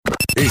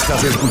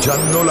Estás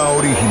escuchando la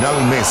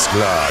original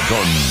mezcla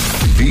con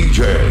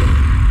DJ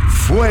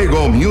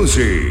Fuego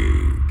Music.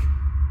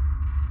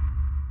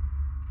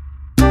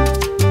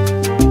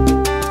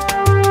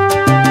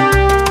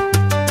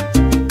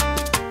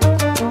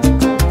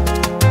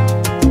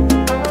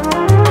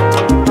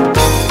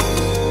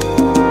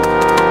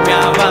 Me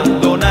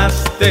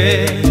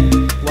abandonaste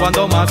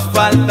cuando más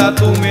falta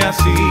tú me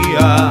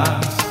hacías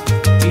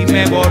y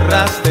me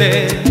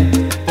borraste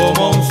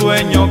como un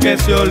sueño que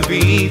se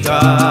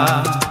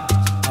olvida.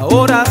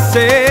 Ahora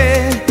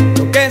sé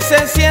lo que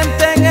se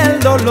siente en el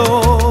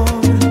dolor.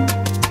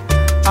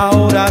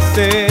 Ahora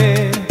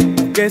sé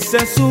lo que se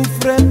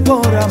sufre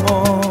por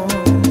amor.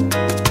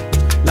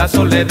 La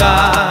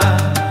soledad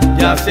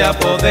ya se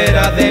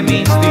apodera de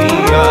mis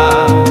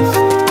días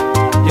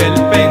y el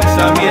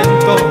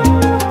pensamiento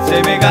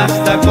se me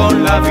gasta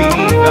con la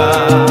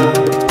vida.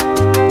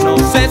 No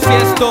sé si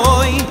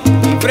estoy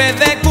libre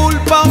de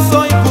culpa o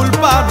soy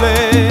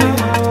culpable.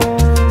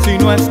 Si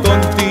no es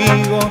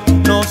contigo,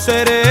 no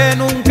seré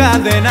nunca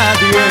de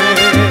nadie.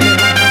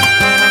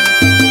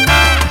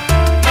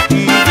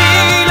 Y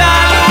vi la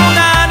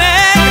luna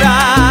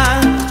negra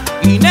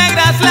y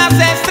negras las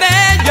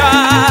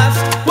estrellas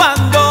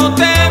cuando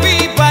te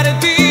vi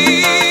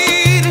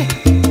partir.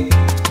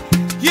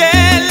 Y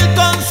el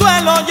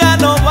consuelo ya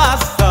no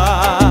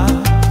basta.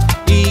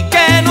 ¿Y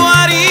qué no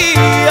haría?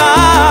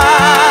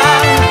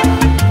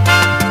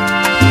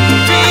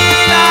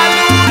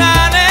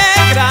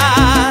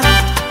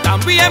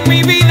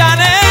 Mi vida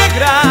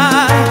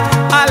negra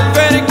al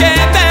ver que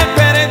te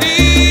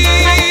perdí,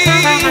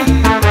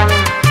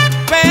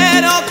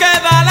 pero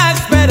queda la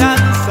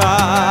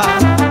esperanza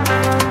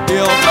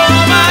de otro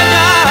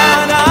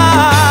mañana,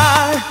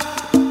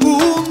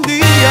 un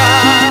día.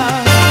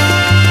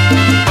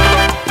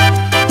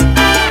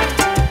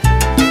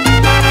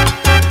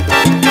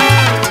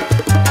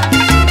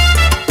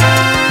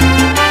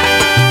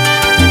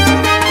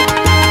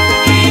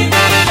 Y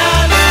la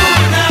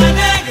luna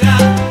negra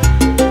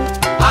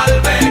al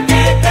ver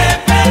que te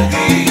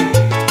perdí.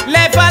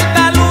 Le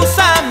falta luz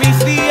a mis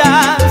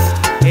días,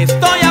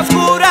 estoy a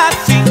oscuras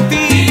sin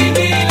ti. Y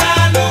la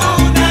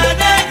luna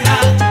negra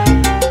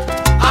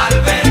al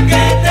ver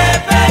que te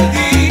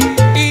perdí.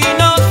 Y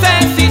no sé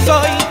si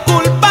soy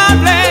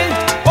culpable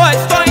o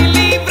estoy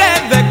libre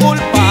de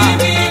culpa.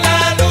 Y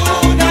la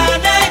luna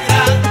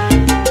negra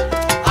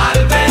al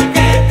ver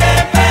que te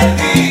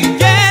perdí.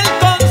 Y el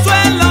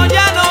consuelo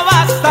ya no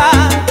basta,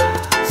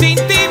 sin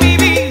ti mi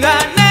vida,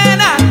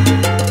 nena,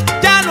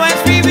 ya no es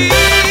vivir.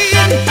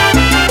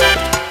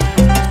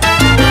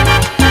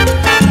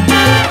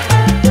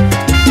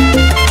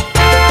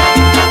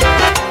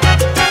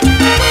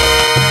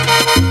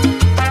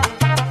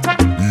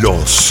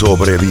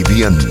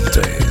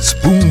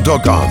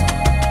 Lossobrevivientes.com.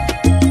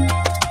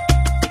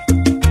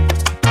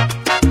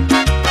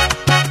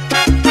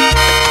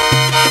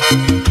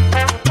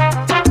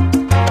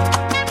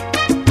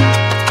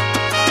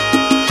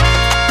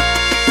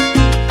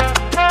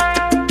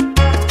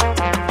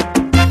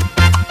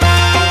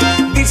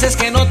 Dices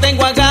que no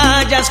tengo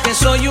agallas, que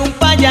soy un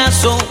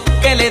payaso,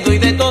 que le doy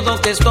de todo,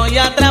 que estoy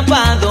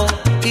atrapado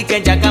y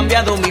que ya ha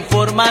cambiado mi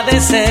forma de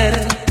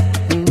ser.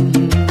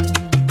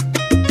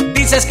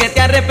 Dices que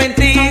te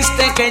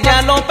arrepentiste, que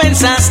ya lo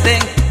pensaste,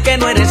 que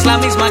no eres la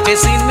misma que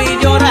sin mí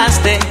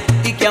lloraste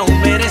y que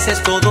aún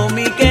mereces todo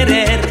mi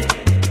querer.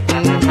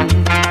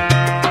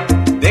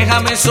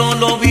 Déjame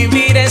solo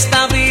vivir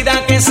esta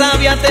vida que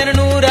sabe a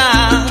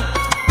ternura.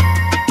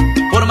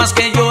 Por más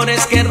que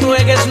llores, que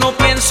ruegues, no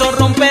pienso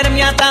romper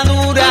mi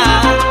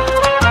atadura.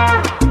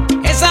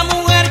 Esa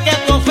mujer que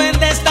te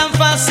ofende es tan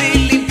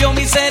fácil, limpió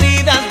mis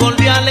heridas,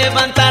 volvió a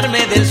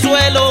levantarme del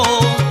suelo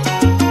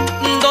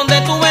donde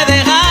tú me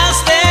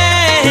dejaste.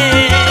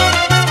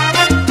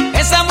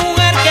 Esa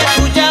mujer que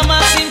tú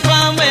llamas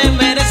infame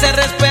merece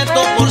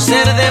respeto por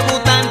ser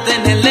debutante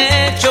en el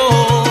hecho.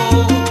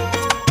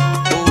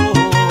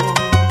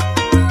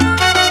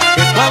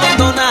 Que tú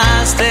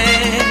abandonaste.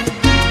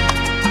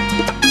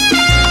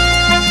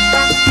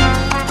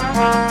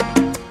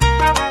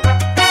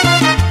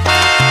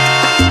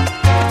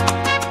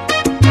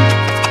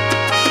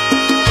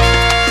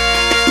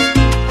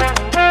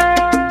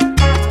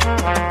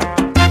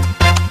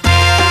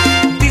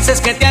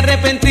 Dices que te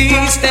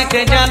arrepentiste,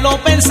 que ya lo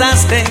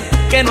pensaste,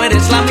 que no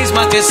eres la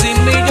misma que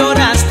sin mí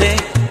lloraste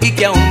y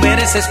que aún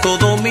mereces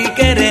todo mi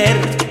querer.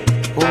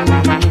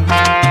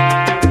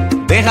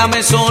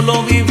 Déjame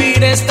solo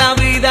vivir esta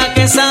vida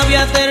que sabe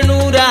a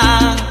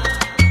ternura.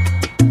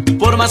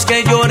 Por más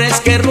que llores,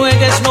 que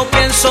ruegues, no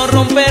pienso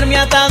romper mi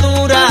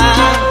atadura.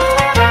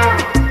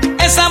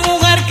 Esa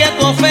mujer que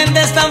tú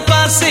ofendes tan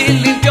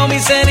fácil, limpió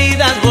mis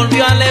heridas,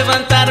 volvió a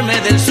levantarme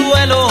del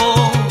suelo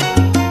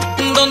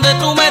donde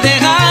tú me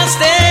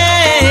dejaste.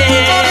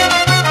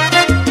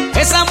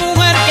 Esa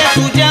mujer que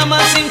tú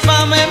llamas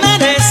infame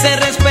merece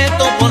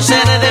respeto por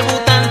ser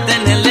debutante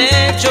en el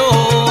hecho.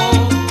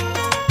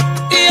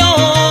 Y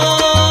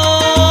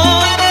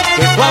hoy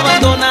que tú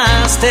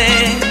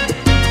abandonaste.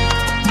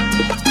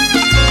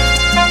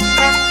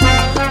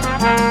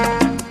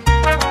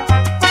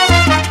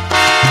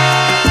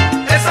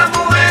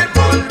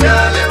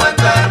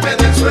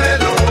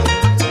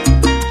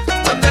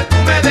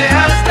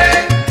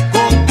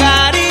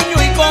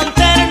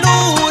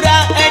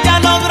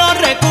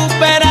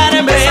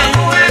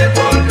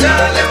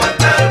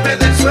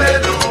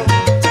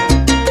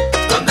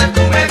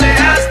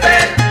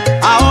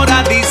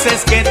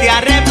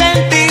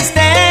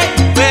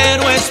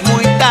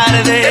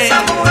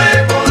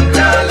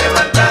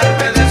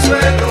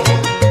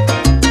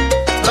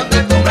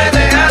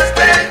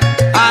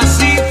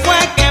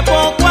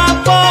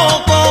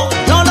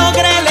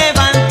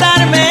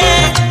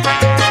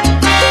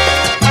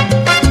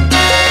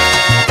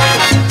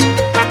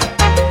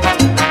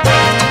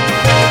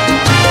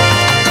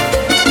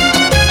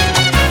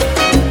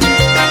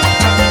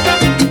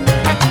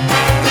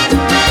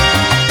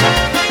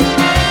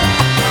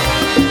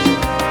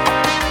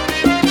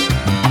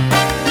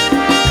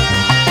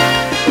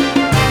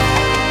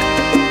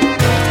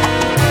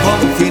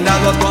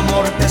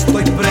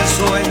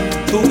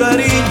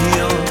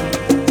 cariño.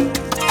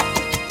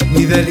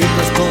 Mi delito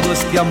es todo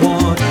este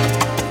amor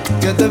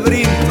que te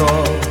brindo.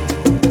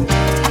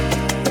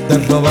 Te he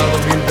robado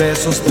 1000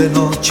 besos de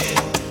noche,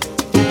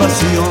 tu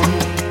pasión.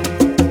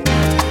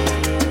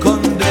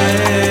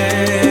 Condéname.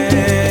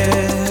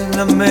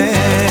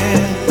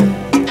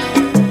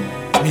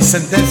 Mi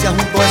sentencia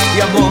junto a este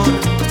amor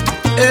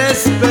es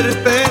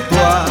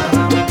perpetua.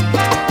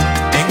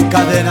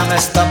 Encadéname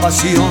esta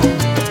pasión,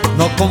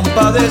 no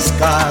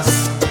compadezcas.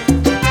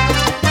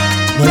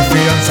 No hay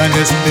fianza en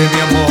este mi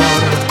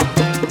amor,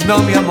 no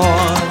mi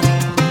amor.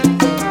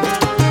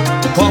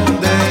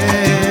 Condéname,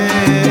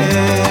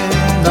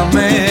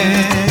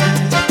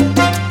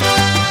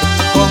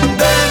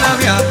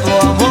 condéname a tu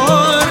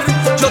amor,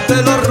 yo te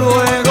lo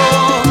ruego.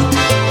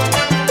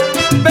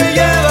 Me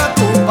lleva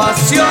tu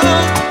pasión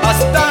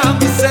hasta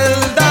mi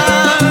celda.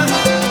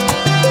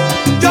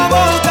 Yo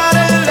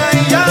botaré la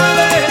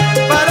llave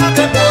para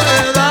que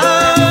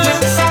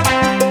puedas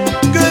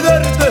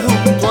quedarte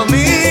junto a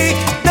mí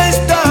de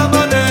esta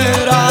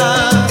manera.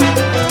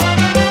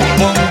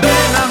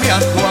 Condéname a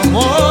tu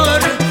amor,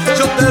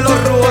 yo te lo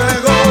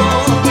ruego.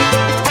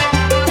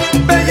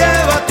 Me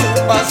lleva tu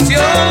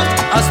pasión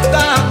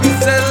hasta mi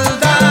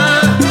celda.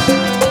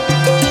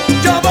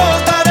 Yo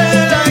botaré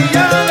la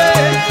llave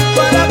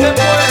para que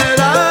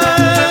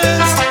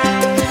puedas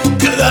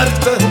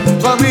quedarte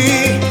junto a mí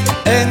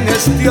en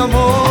este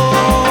amor.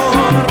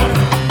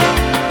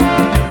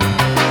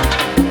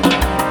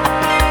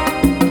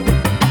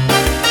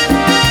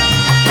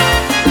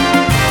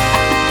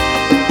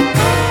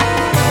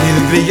 Mil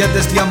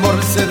grilletes de amor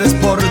se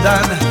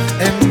desbordan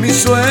en mis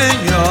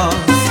sueños.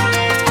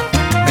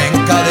 Me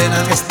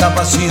encadenan esta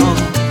pasión,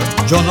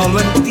 yo no lo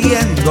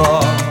entiendo.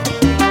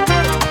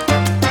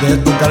 De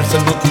tu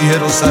cárcel no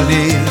quiero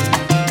salir,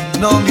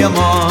 no mi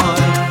amor.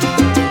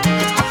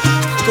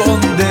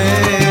 Condéname.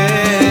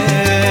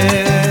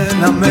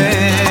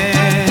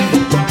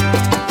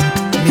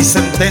 Mi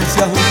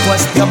sentencia junto a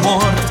este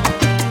amor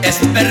es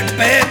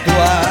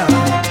perpetua.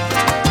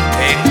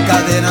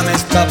 Encadéname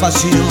esta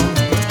pasión,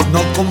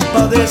 no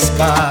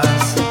compadezcas.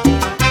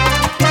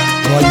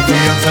 No hay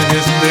fianza en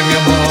este mi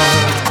amor,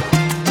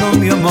 no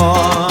mi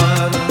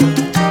amor.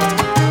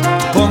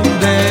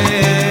 Condéname,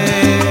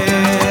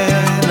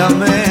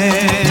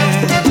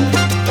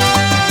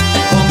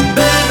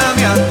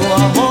 condéname a tu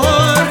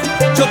amor,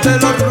 yo te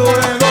lo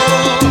ruego.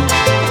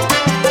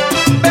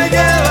 Me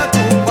lleva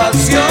tu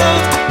pasión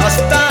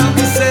hasta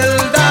mi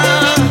celda.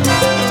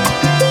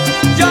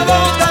 Yo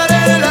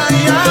botaré la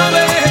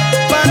llave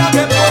para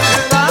que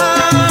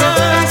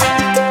puedas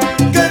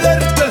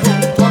quedarte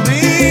junto a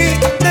mí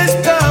de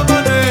esta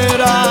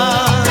manera.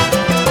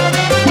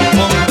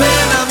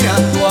 Condéname a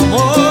tu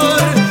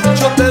amor,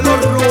 yo te lo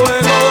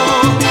ruego.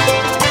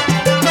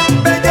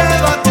 Me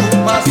lleva tu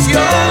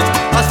pasión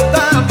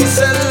hasta mi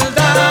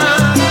celda.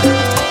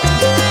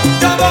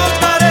 Yo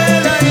botaré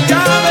la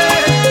llave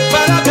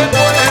para que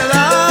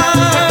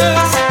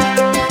puedas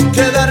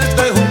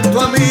quedarte junto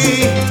a mí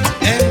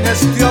en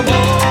este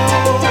amor.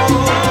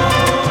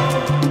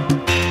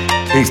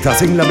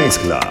 Estás en la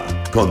mezcla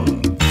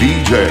con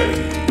DJ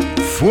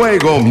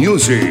Fuego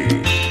Music.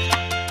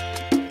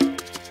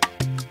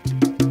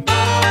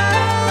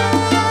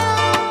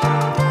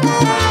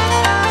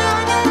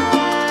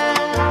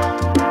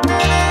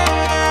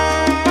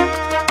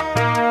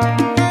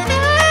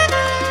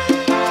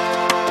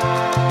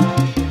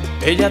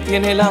 Ella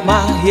tiene la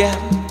magia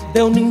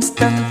de un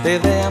instante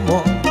de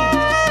amor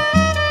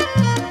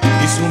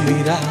y su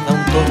mirada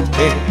un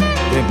toque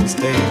de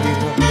misterio.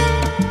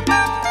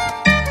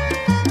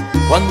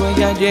 Cuando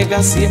ella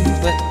llega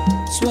siempre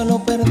suelo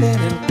perder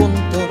el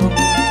control.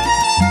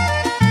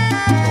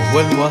 No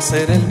vuelvo a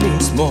ser el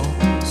mismo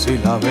si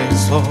la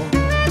beso.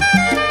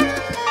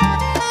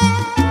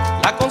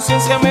 La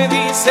conciencia me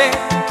dice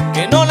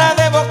que no la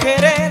debo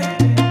querer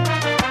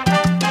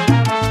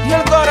y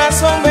el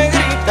corazón me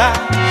grita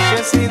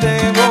que sí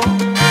debo.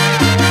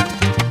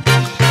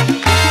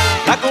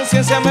 La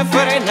conciencia me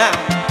frena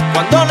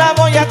cuando la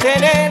voy a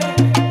tener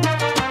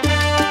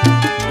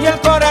y el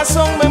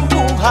corazón me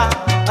empuja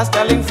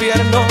hasta el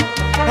infierno,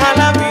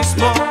 al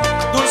abismo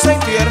dulce y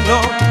tierno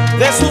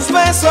de sus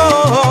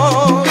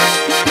besos.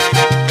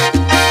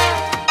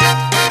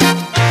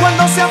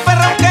 Cuando se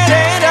aferra a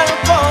querer al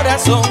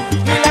corazón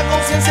y la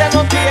conciencia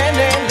no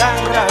tiene la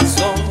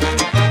razón,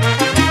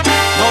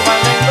 no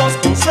valen los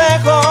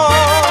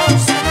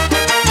consejos.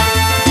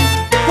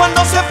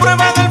 Cuando se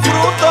prueba del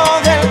fruto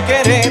del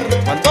querer,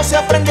 cuando se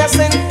aprende a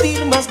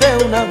sentir más de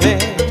una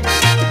vez,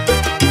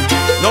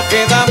 no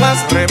queda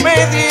más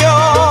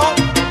remedio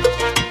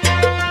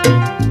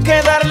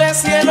que darle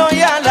cielo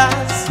y alas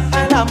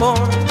al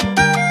amor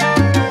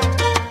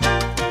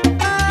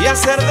y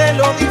hacer de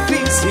lo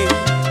difícil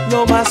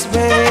lo más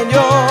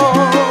bello.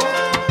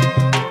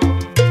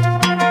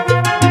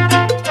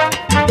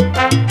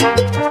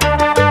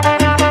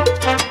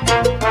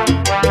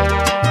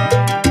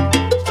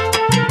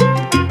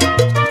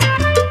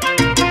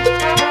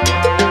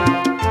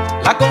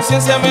 La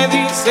conciencia me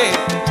dice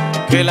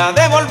que la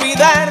debo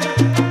olvidar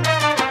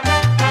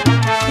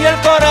y el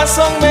corazón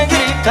corazón me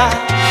grita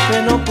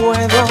que no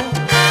puedo.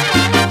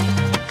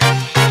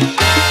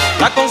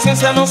 La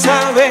conciencia no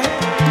sabe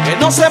que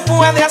no se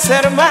puede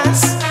hacer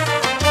más.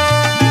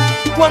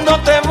 Cuando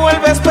te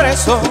vuelves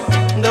preso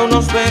de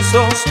unos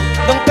besos,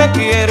 de un te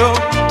quiero,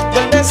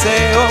 del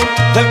deseo,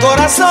 del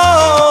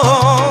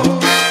corazón.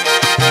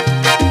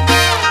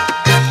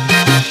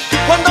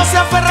 Cuando se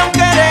aferra un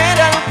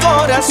querer al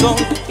corazón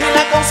y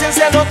la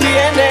conciencia no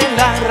tiene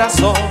la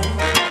razón.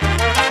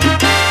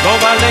 No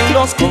valen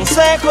los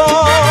consejos.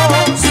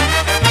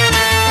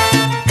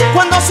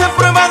 Cuando se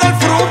prueba del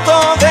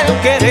fruto del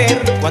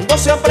querer, cuando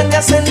se aprende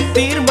a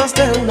sentir más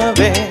de una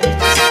vez,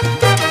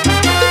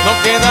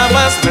 no queda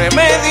más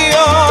remedio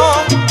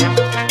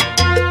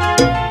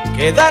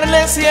que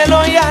darle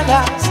cielo y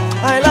alas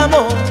al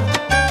amor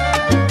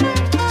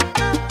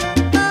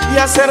y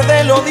hacer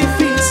de lo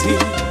difícil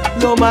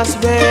lo más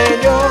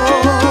bello.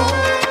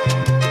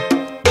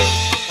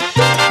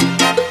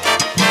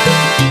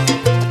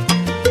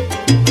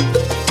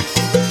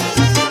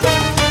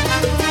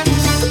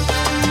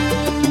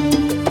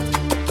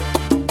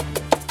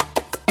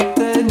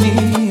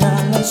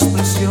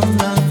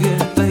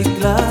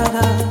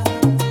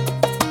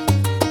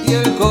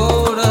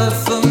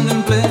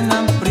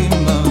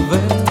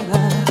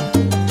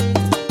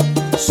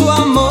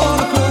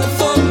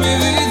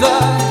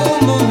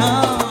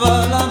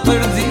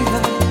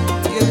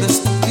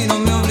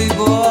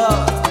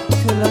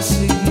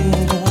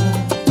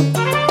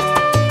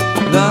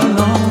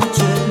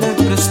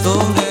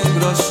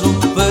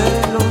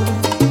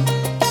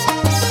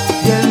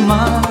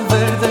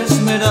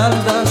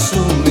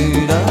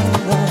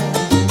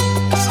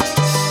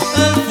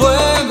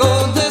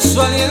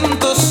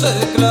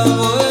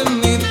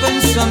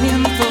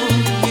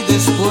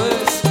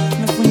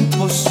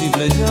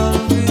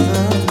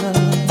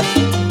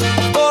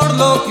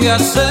 Que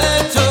has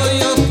hecho,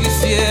 yo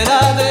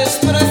quisiera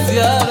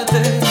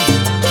despreciarte,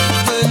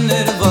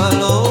 tener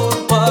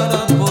valor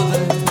para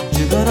poder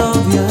llegar a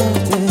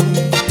odiarte,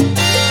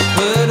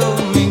 pero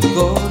mi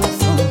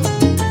corazón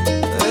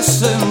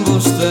es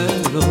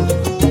embustero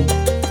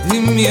y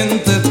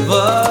miente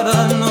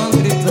para no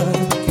gritar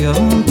que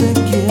aún te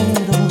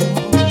quiero.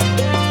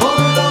 Por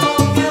lo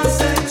que has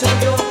hecho,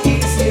 yo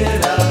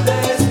quisiera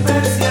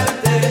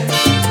despreciarte,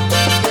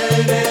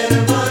 tener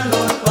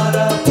valor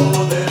para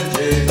poder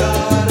llegar.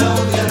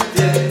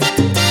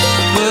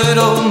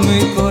 Pero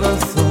mi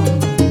corazón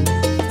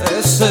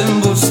es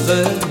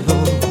embustero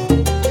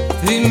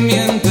y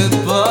miente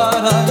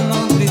para no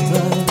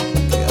gritar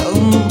que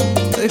aún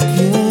te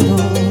quiero.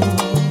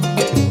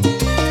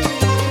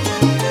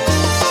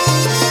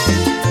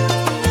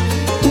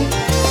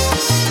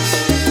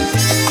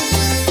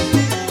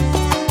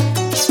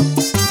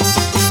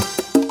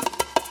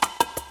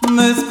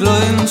 Mezcló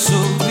en su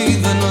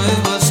vida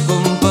nuevas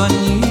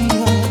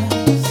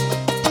compañías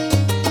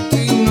y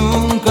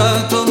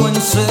nunca tomó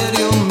en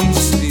serio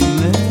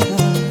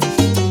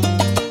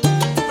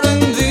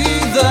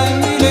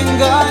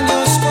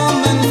engaños,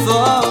 comenzó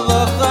a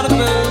bajar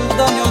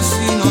peldaños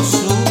y no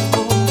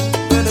supo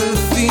ver el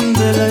fin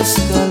de la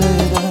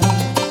escalera.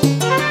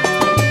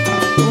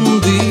 Un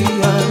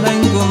día la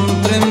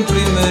encontré en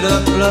primera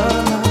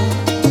plana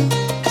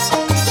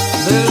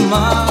del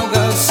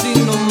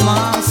magazine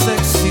más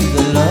sexy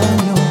del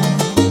año,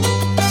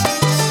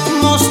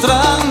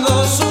 mostrando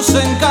sus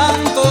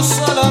encantos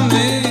a la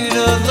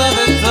mirada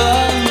de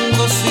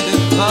tantos y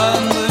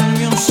dejando en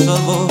mí un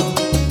sabor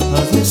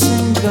a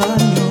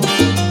desengaño.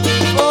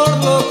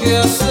 Que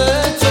has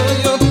hecho,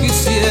 yo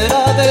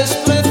quisiera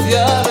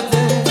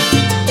despreciarte,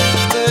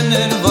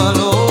 tener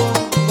valor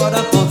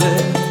para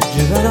poder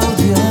llegar a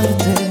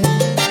odiarte,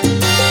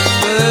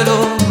 pero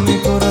mi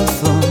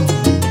corazón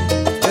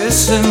es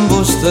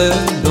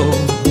embustero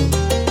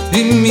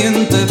y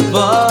miente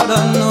para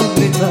no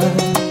gritar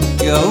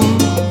que aún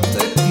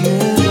te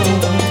quiero.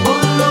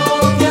 Por lo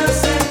que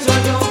has hecho,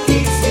 yo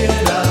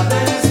quisiera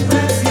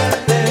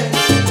despreciarte,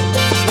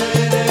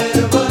 tener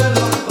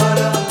valor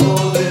para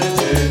poder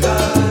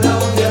llegar.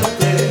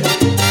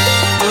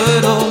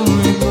 Pero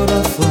mi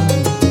corazón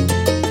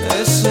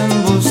es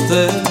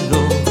embustero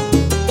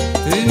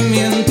y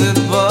miente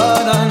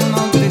para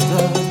no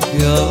gritar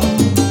que aún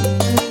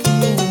te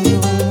quiero.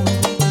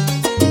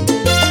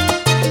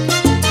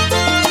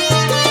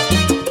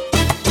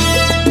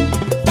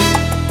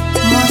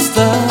 Más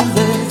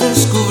tarde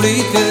descubrí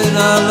que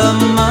era el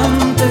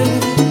amante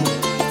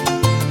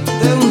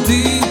de un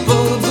tipo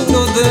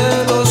duro de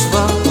los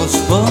bajos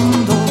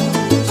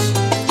fondos,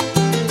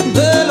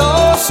 de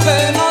los que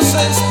no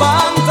se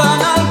espantan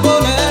al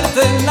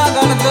ponerte en la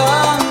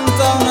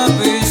garganta una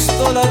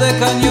pistola de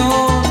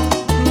cañón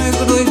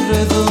negro y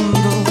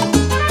redondo.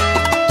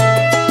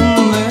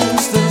 Un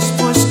mes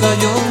después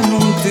cayó en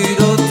un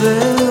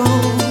tiroteo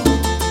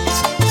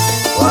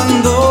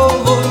cuando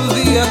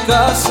volví a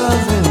casa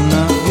de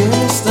una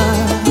fiesta.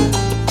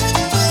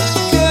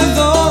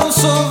 Quedó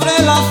sobre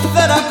la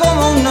acera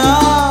como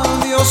una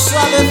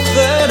diosa de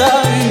cera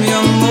y mi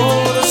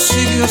amor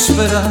siguió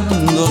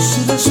esperando su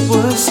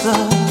respuesta.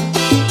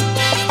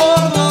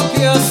 Por lo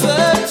que has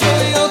hecho,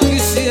 yo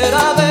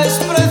quisiera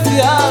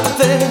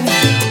despreciarte,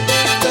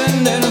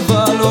 tener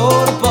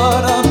valor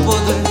para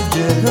poder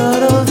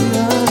llegar a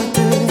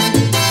odiarte.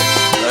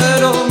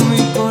 Pero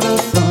mi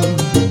corazón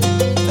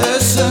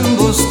es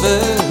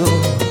embustero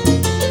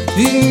y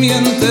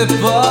miente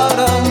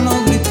para no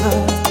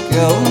gritar que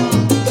aún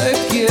te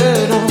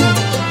quiero.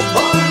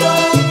 Por lo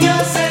que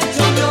has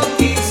hecho yo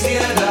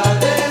quisiera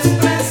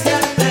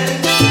despreciarte,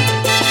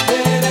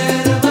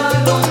 tener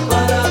valor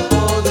para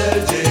poder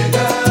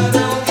llegar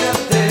a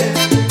odiarte.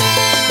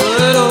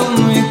 Pero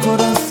mi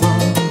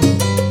corazón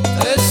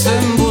es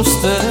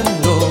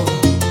embustero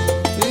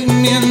y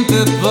miente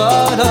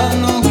para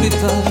no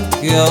gritar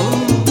que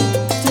aún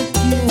te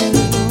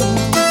quiero.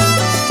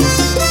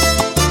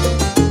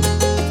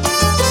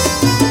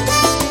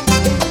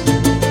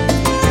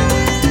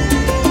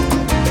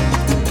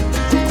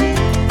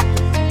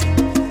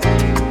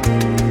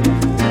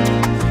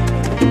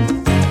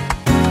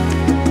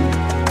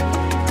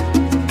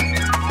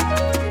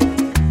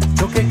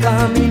 Yo que he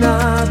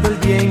caminado el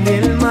bien y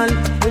el mal,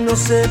 hoy no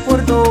sé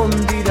por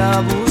dónde ir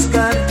a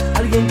buscar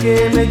alguien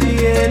que me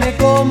llene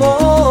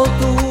como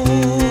tú,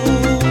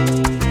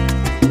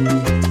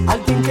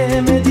 alguien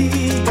que me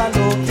diga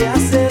lo que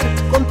hacer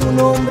con tu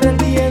nombre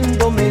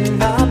viéndome en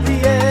la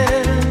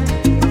piel.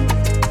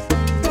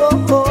 Oh,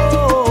 oh,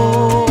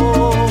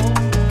 oh.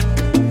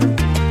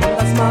 Con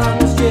las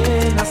manos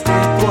llenas de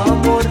tu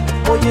amor,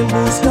 voy en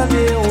busca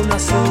de una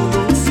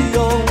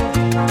solución,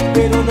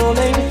 pero no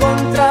la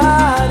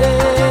encontraré.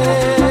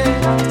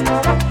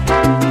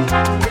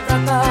 He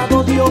tratado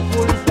de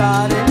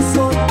ocultar el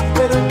sol,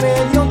 pero en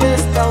medio de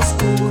esta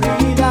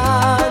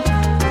oscuridad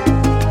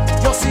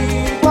yo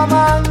sigo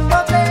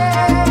amándote.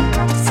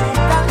 Si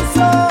tan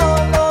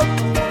solo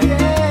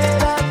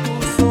tuviera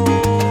tus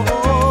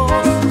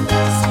ojos,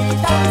 si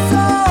tan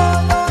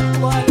solo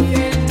tu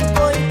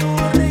aliento y tu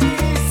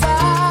risa,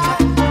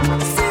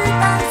 si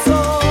tan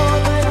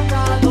solo el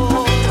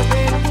calor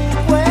de tu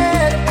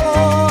cuerpo,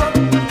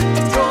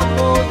 yo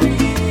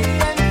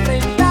podría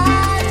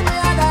enfrentarme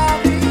a la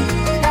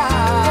vida.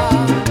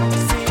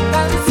 Si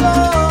tan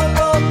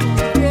solo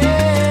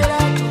tuviera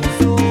tus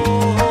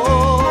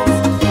ojos,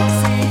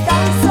 si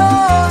tan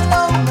solo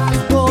unas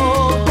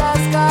pocas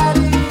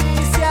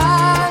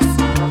caricias,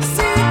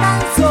 si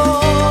tan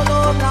solo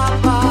la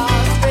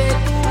paz de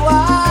tu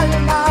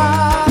alma,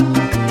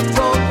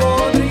 yo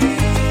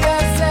podría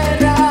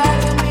cerrar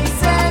mis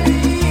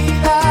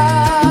heridas.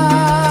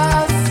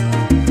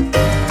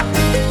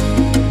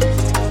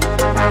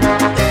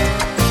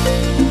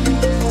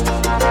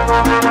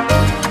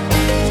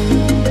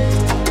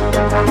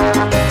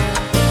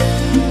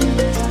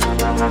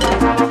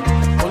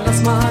 Con las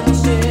manos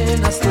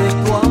llenas de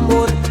tu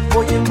amor,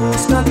 voy en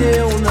busca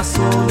de una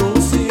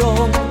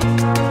solución,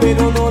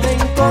 pero no la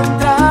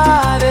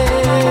encontraré.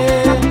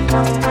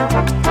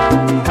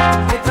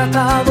 He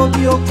tratado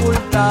de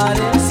ocultar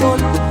el sol,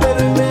 pero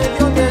en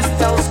medio de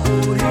esta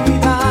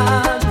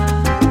oscuridad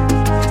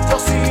yo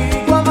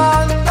sigo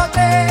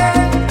amándote.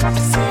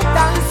 Si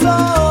tan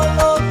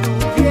solo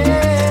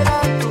tuviera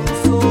tus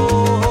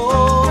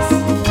ojos,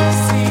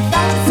 si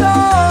tan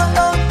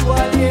solo tu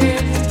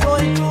aliento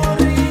y tu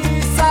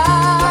risa,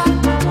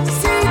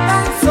 si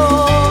tan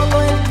solo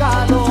el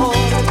calor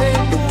de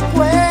tu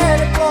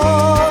cuerpo,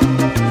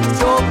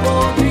 yo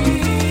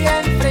podría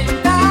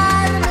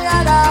enfrentarme a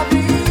la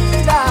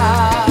vida.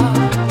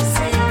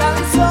 Si tan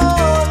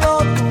solo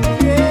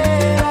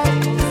tuviera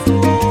tus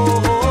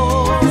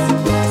ojos,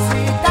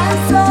 si tan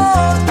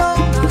solo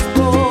unas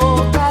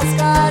pocas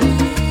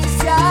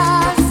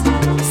caricias,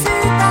 si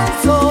tan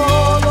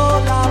solo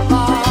la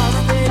paz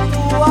de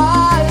tu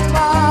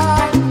alma,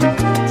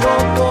 yo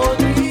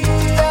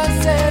podría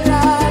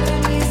cerrar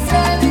mis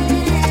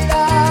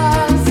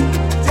heridas,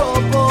 yo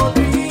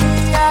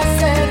podría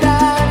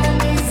cerrar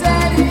mis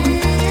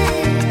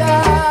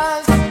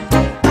heridas.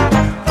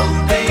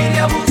 ¿Dónde iré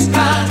a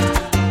buscar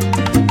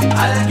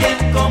alguien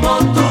como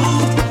tú?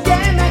 Que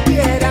me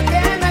quiera,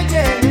 que me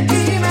llene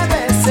y me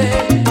bese,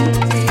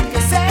 y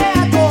que sea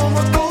como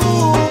tú.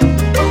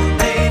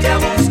 ¿Dónde iré a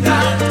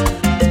buscar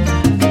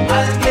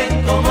alguien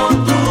como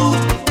tú?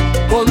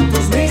 Con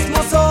tus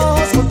mismos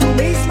ojos, con tu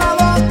misma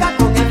boca,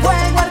 con el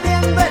fuego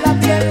ardiendo en la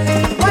piel,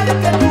 igual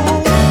que tú.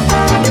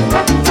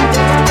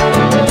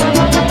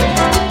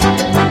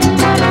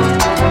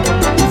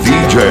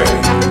 DJ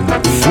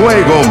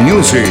Fuego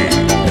Music.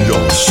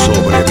 Los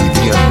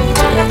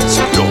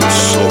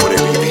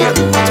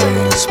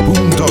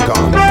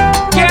sobrevivientes.com.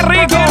 ¡Qué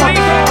rico!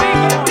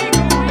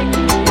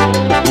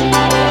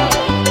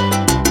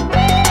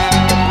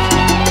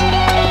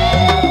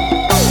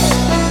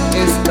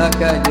 Esta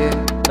calle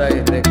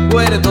trae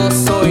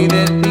recuerdos hoy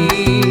de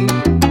ti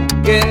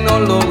que no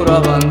logro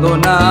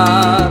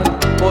abandonar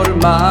por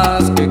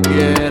más que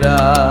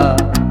quiera.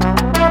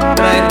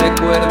 Trae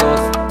recuerdos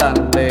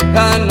tan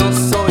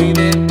lejanos hoy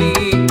de ti,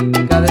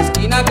 en cada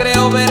esquina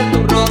creo ver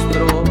tu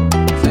rostro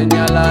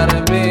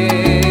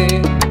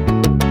señalarme.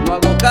 No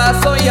hago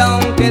caso y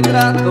aunque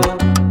trato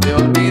de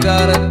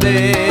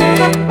olvidarte,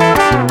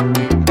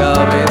 mi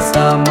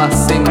cabeza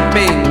más se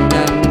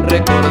empeña en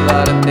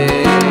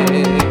recordarte.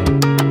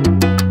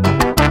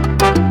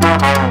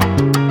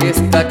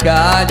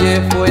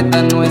 calle fue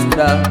tan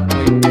nuestra,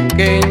 muy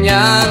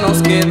pequeña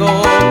nos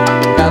quedó.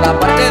 Cada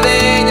parte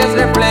de ella es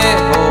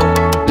reflejo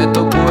de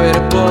tu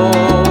cuerpo.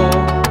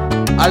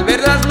 Al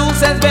ver las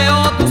luces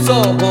veo tus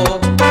ojos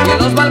y en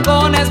los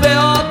balcones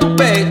veo tu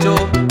pecho.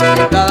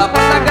 En cada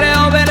puerta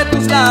creo ver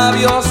tus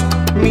labios,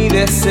 mi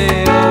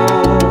deseo.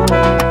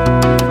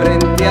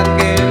 Frente a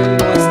aquel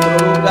nuestro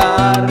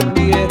lugar,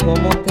 viejo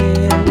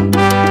motel,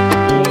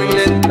 muy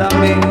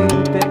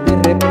lentamente te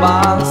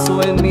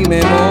repaso en mi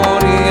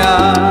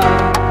memoria.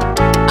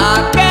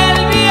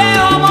 Aquel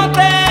viejo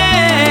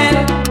motel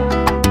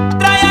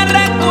trae al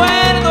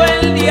recuerdo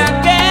el día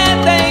que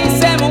te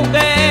hice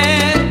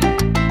mujer.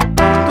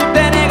 Tú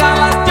te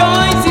negabas, yo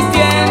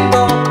insistiendo,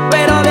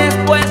 pero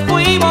después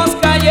fuimos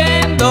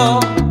cayendo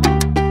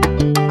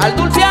al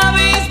dulce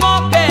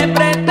abismo que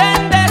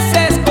pretendes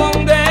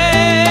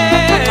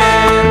esconder.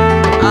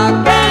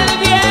 Aquel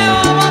viejo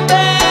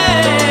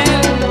motel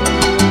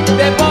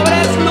de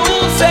pobres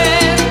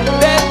luces,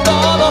 de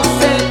todos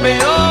el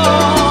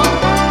peor.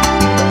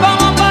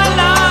 Como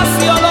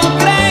palacio lo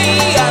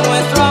creía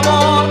nuestro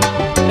amor,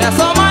 le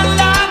asoman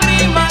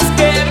lágrimas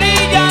que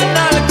brillan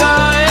al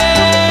caer.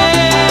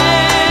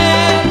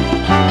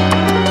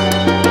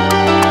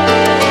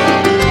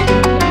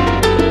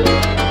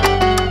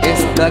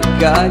 Esta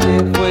calle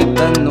fue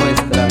tan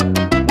nuestra,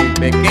 muy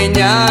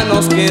pequeña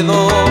nos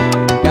quedó.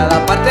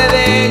 Cada parte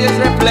de ella es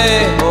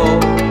reflejo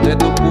de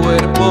tu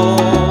cuerpo.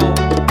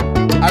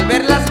 Al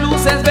ver las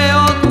luces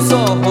veo tus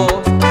ojos,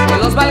 en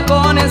los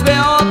balcones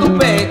veo tu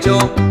pecho.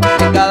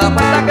 En cada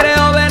puerta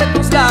creo ver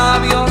tus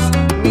labios,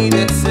 mi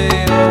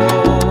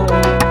deseo.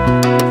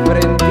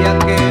 Frente a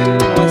aquel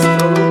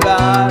nuestro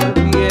lugar,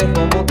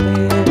 viejo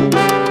motel,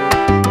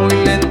 muy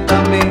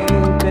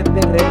lentamente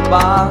te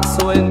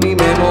repaso en mi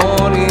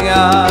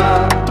memoria.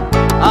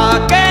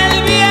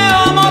 Aquel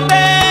viejo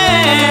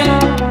motel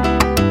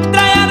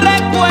trae al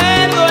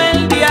recuerdo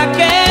el día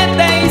que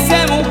te hice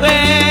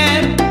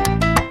mujer.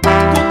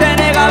 Tú te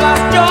negabas,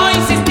 yo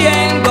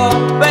insistiendo,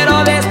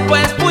 pero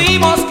después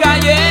fuimos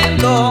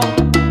cayendo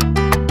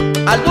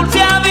al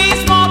dulce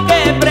abismo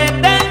que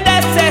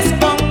pretendes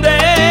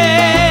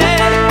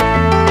esconder.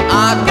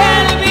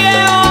 Aquel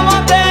viejo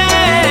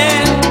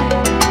motel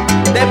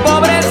de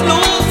pobres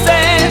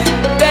luces,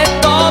 de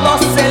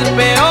todos el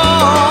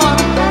peor.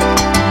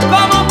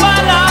 Como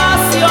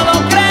palacio lo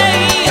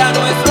creía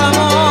nuestro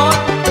amor,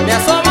 me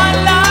asoman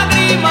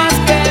lágrimas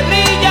que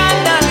brillan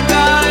al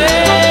caer.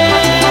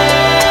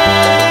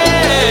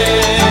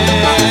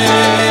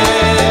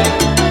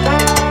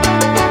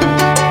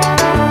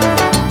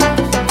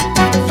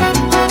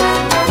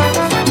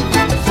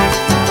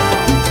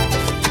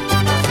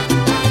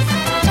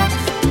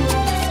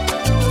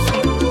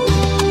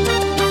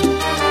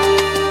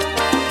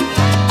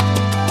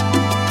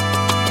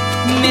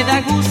 Me da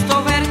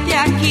gusto verte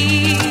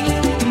aquí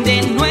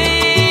de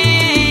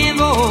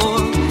nuevo,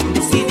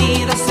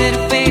 decidida a ser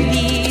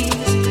feliz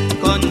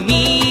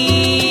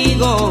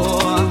conmigo.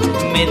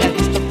 Me da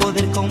gusto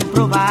poder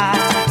comprobar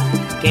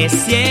que es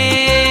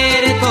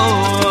cierto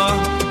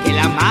que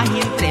la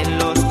magia entre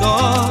los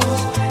dos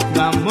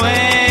no ha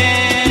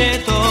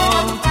muerto.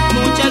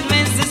 Muchas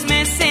veces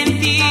me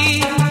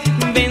sentí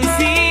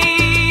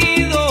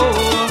vencido,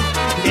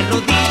 de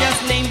rodillas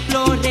le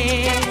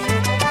imploré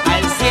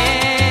al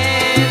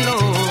cielo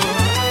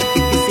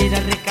que quisiera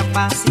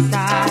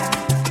recapacitar,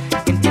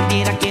 que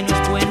entendiera que no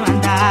es bueno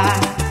andar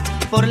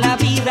por la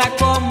vida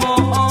como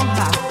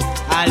hoja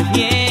al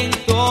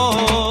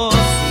viento.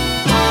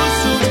 Si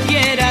tú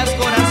supieras,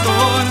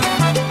 corazón,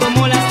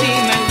 cómo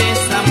lastima el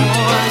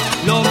desamor,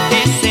 lo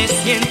que se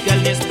siente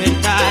al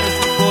despertar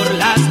por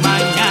las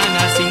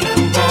mañanas sin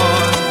tu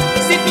voz.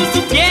 Si tú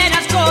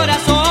supieras,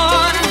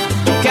 corazón,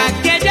 que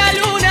aquella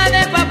luna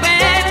de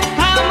papel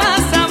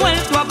jamás ha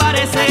vuelto a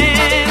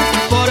aparecer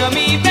por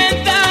mi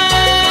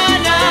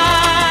ventana.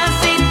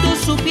 Si tú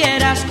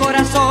supieras,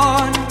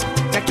 corazón,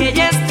 que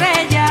aquella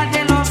estrella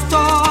de los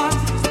dos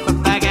se fue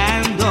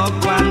apagando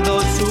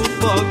cuando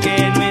supo que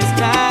no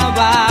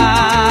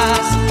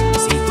estabas.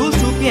 Si tú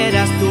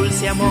supieras,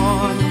 dulce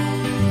amor,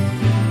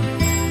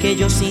 que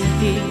yo sin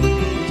ti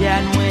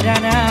ya no era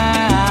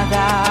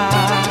nada.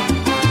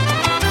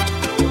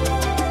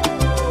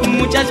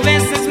 Muchas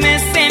veces me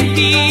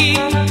sentí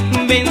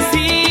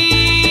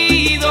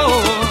vencido,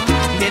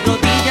 de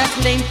rodillas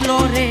le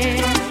imploré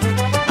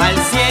al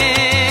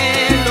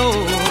cielo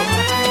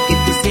que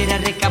quisiera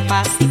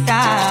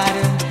recapacitar,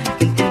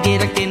 que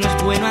entendiera que no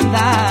es bueno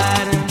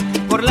andar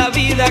por la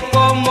vida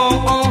como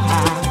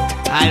hoja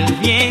al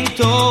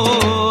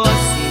viento.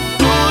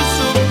 Si tú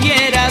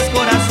supieras,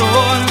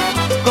 corazón,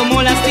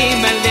 cómo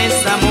lastima el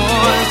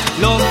desamor,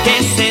 lo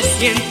que se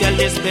siente al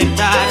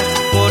despertar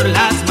por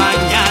las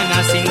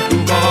mañanas sin tu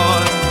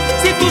voz.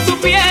 Si tú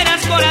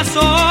supieras,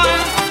 corazón,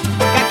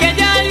 que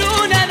aquella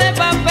luna de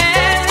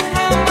papel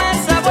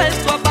jamás ha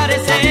vuelto a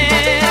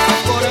aparecer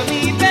por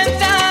mi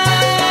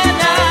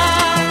ventana.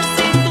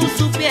 Si tú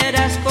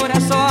supieras,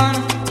 corazón,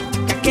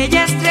 que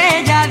aquella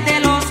estrella de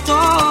los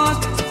dos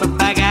se fue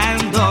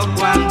apagando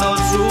cuando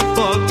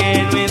supo que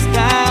no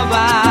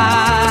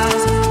estabas.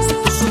 Si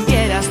tú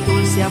supieras,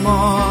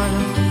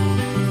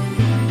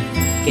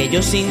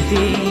 yo sin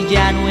ti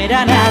ya no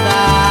era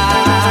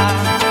nada.